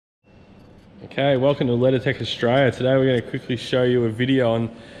Okay, welcome to LetterTech Australia. Today we're going to quickly show you a video on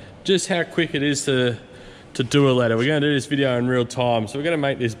just how quick it is to do a letter. We're going to do this video in real time. So we're going to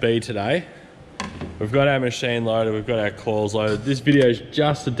make this B today. We've got our machine loaded, we've got our coils loaded. This video is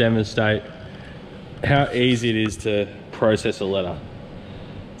just to demonstrate how easy it is to process a letter.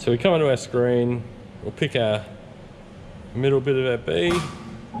 So we come onto our screen, we'll pick our middle bit of our B.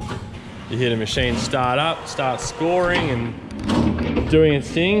 You hear the machine start up, start scoring and doing its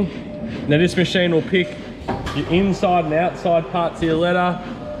thing. Now this machine will pick your inside and outside parts of your letter.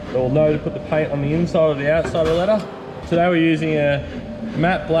 It will know to put the paint on the inside or the outside of the letter. Today we're using a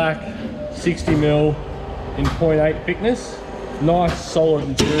matte black 60mm in 0.8 thickness. Nice solid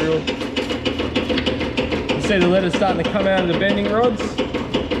material. You see the letter starting to come out of the bending rods.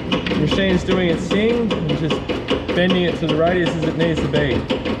 The machine's doing its thing and just bending it to the radius as it needs to be.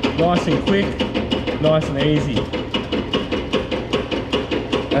 Nice and quick, nice and easy.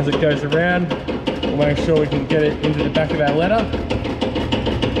 As it goes around, we'll make sure we can get it into the back of our letter.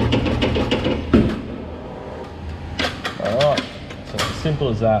 Alright, so it's as simple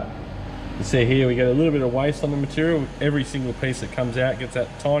as that. You see here we get a little bit of waste on the material. Every single piece that comes out gets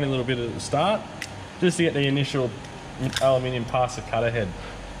that tiny little bit at the start, just to get the initial aluminium past the cutter head.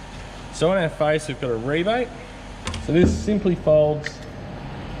 So on our face we've got a rebate. So this simply folds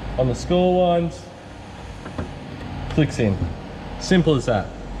on the score lines, clicks in. Simple as that.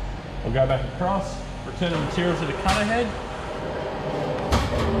 We'll go back across, return the material to the cutter head.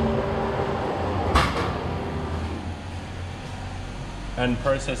 And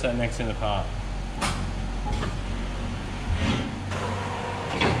process that next in the part.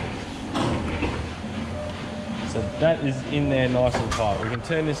 So that is in there nice and tight. We can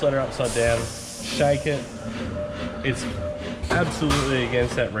turn this letter upside down, shake it. It's absolutely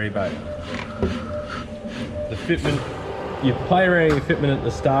against that rebate. The fitment, you play around your fitment at the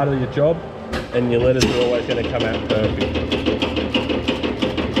start of your job and your letters are always going to come out perfect.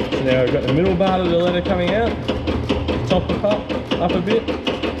 So now we've got the middle part of the letter coming out, top up a bit.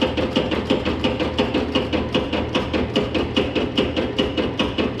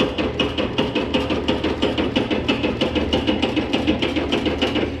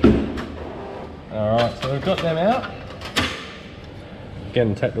 Alright, so we've got them out.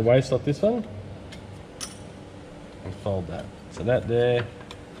 Again, take the waste off this one. And fold that. So that there,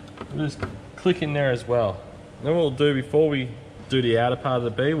 we'll just click in there as well. Then what we'll do before we do the outer part of the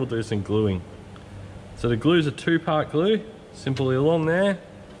B, we'll do some gluing. So the glue is a 2-part glue, simply along there,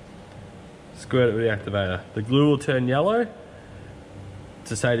 squirt it with the activator. The glue will turn yellow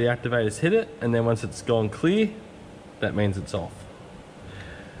to say the activator's hit it, and then once it's gone clear, that means it's off.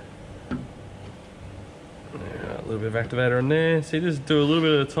 A little bit of activator on there. See, just do a little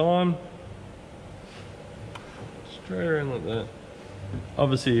bit at a time. Straight around like that.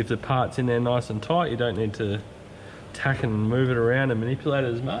 Obviously if the part's in there nice and tight, you don't need to tack and move it around and manipulate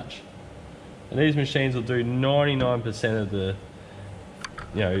it as much. And these machines will do 99% of the,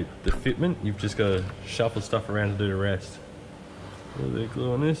 the fitment. You've just got to shuffle stuff around to do the rest. A little bit of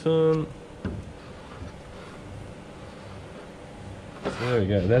glue on this one. So there we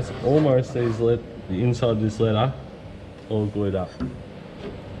go. That's almost the inside of this letter all glued up.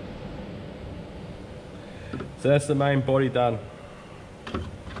 So that's the main body done.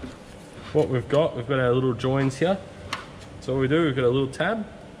 What we've got our little joins here. So what we do, we've got a little tab,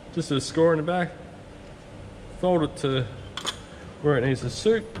 just a score in the back, fold it to where it needs to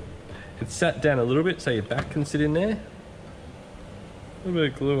suit. It's sat down a little bit so your back can sit in there. A little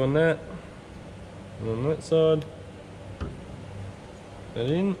bit of glue on that, and on that side. That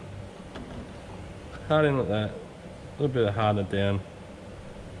in, hard in like that, a little bit of harden it down.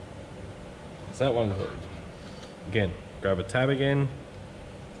 So that one, again, grab a tab again,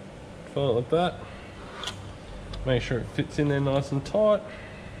 fold it like that, make sure it fits in there nice and tight.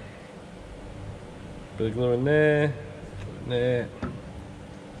 Bit of glue in there, and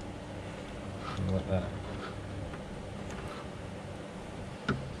like that.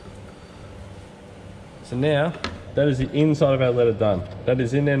 So now, that is the inside of our letter done. That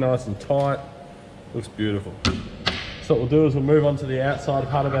is in there nice and tight. Looks beautiful. So what we'll do is we'll move on to the outside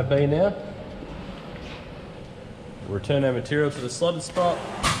part of our B now. We'll return our material to the slotted spot.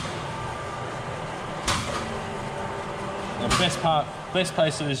 Now best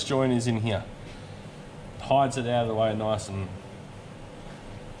place for this joint is in here. Hides it out of the way nice and...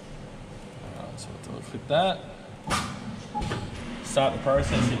 Alright, so we'll clip that. Start the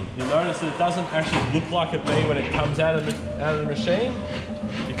processing. You'll notice that it doesn't actually look like a B when it comes out of the machine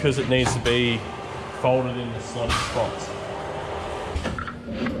because it needs to be folded in the slotted spots.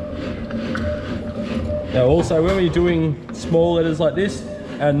 Now also when we're doing small letters like this,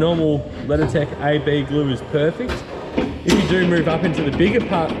 our normal LetterTech AB glue is perfect. If you do move up into the bigger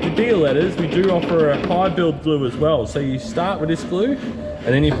letters, we do offer a high build glue as well. So you start with this glue, and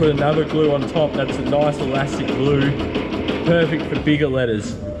then you put another glue on top. That's a nice elastic glue, perfect for bigger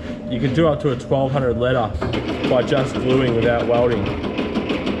letters. You can do up to a 1200 letter by just gluing without welding.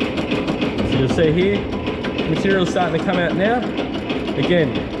 So you'll see here, the material's starting to come out now.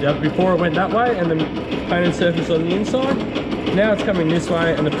 Again, before it went that way and the painted surface on the inside. Now it's coming this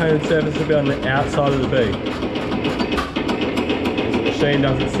way and the painted surface will be on the outside of the B. As the machine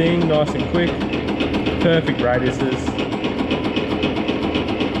does its thing, nice and quick, perfect radiuses.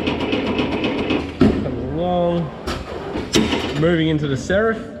 Comes along, moving into the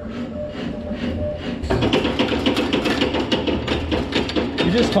serif.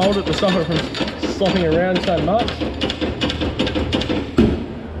 You just hold it to stop it from slopping around so much.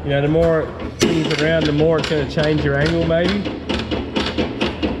 You know, the more it spins around, the more it's going to change your angle maybe.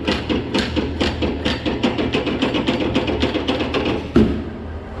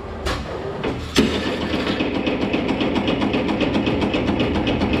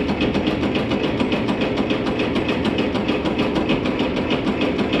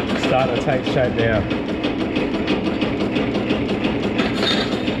 Starting to take shape now.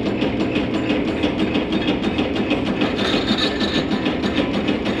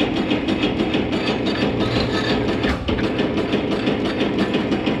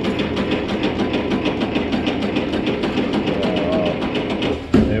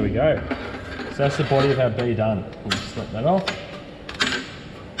 So that's the body of our B done. We'll snap that off.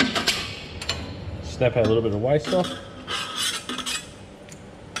 Snap out a little bit of waste off.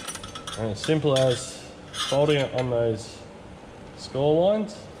 And as simple as folding it on those score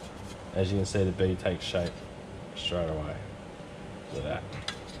lines, as you can see the B takes shape straight away. Look at that.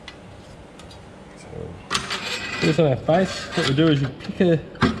 So put this on our face. What we do is you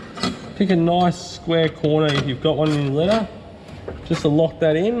pick a nice square corner if you've got one in your letter, just to lock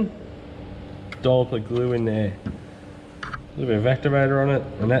that in. Dollop of glue in there, a little bit of activator on it,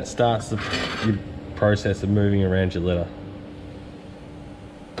 and that starts your process of moving around your letter.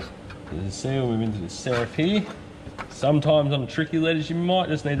 As you see, we'll move into the serif here. Sometimes on tricky letters you might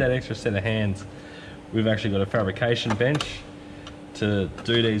just need that extra set of hands. We've actually got a fabrication bench to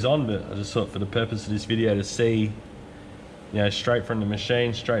do these on, but I just thought for the purpose of this video to see, you know, straight from the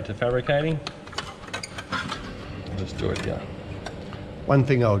machine straight to fabricating. I'll just do it here. One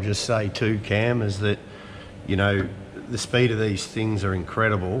thing I'll just say too, Cam, is that, you know, the speed of these things are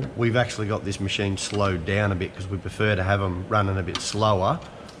incredible. We've actually got this machine slowed down a bit because we prefer to have them running a bit slower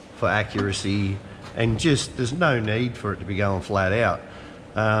for accuracy, and just there's no need for it to be going flat out.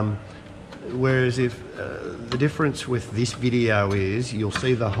 Whereas if the difference with this video is you'll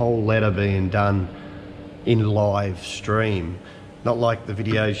see the whole letter being done in live stream, not like the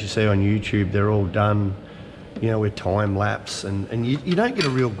videos you see on YouTube. They're all done, you know, with time lapse, and you don't get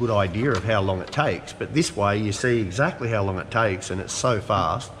a real good idea of how long it takes. But this way you see exactly how long it takes, and it's so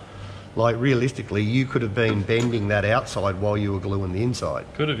fast. Like realistically, you could have been bending that outside while you were gluing the inside.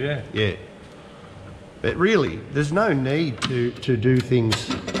 Could have, yeah. Yeah. But really, there's no need to do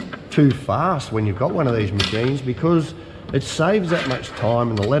things too fast when you've got one of these machines, because it saves that much time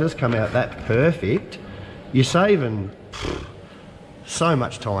and the letters come out that perfect. You're saving so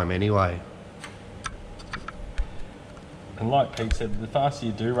much time anyway. And like Pete said, the faster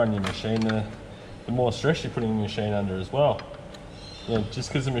you do run your machine, the more stress you're putting your machine under as well. You know, just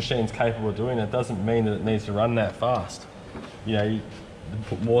because the machine's capable of doing it doesn't mean that it needs to run that fast. You know, you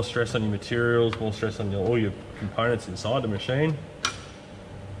put more stress on your materials, more stress on all your components inside the machine.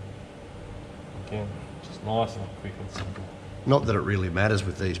 Again, just nice and quick and simple. Not that it really matters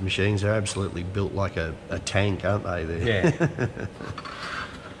with these machines. They're absolutely built like a tank, aren't they? Yeah.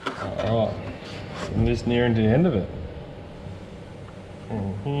 Alright, so I'm just nearing to the end of it.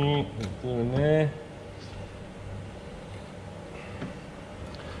 Here, glue in there.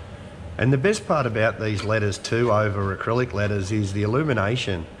 And the best part about these letters too over acrylic letters is the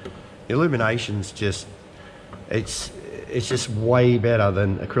illumination. The illumination's just, it's just way better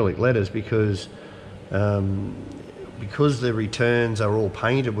than acrylic letters, because the returns are all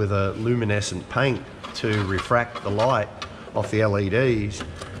painted with a luminescent paint to refract the light off the LEDs.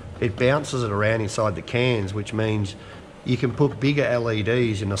 It bounces it around inside the cans, which means you can put bigger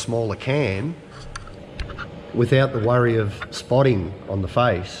LEDs in a smaller can without the worry of spotting on the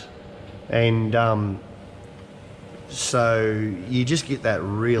face. And so you just get that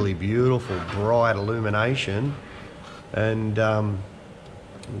really beautiful bright illumination. And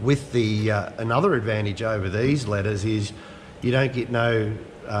with the another advantage over these letters is you don't get no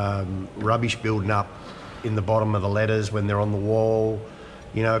rubbish building up in the bottom of the letters when they're on the wall.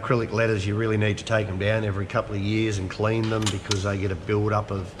 You know, acrylic letters, you really need to take them down every couple of years and clean them because they get a build-up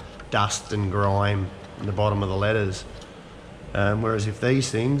of dust and grime in the bottom of the letters. Whereas if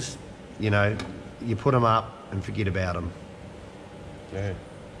these things, you know, you put them up and forget about them. Okay.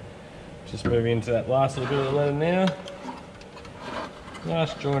 Just moving into that last little bit of the letter now.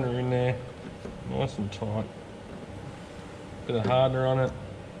 Nice joiner in there, nice and tight. Bit of hardener on it.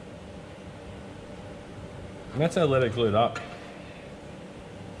 And that's our letter glued up.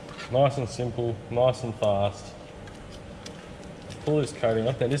 Nice and simple, nice and fast. Pull this coating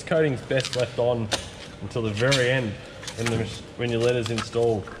off. Now this coating's best left on until the very end when your letter's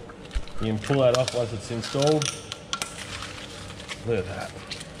installed. You can pull that off once it's installed. Look at that.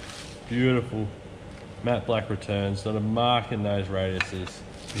 Beautiful matte black returns, not a mark in those radiuses.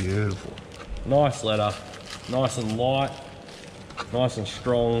 Beautiful. Nice letter, nice and light, nice and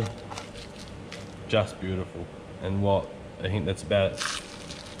strong, just beautiful. And what, I think that's about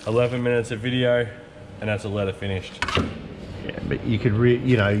 11 minutes of video and that's a letter finished. Yeah, but you could,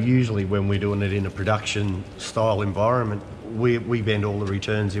 you know, usually when we're doing it in a production style environment, we bend all the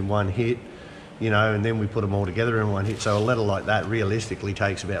returns in one hit, you know, and then we put them all together in one hit. So a letter like that realistically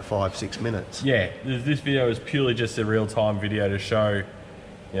takes about 5-6 minutes. Yeah, this video is purely just a real-time video to show,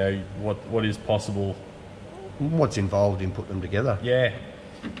 you know, what is possible. What's involved in putting them together. Yeah.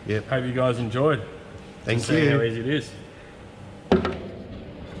 Yep. Hope you guys enjoyed. Thank you. you. How easy it is.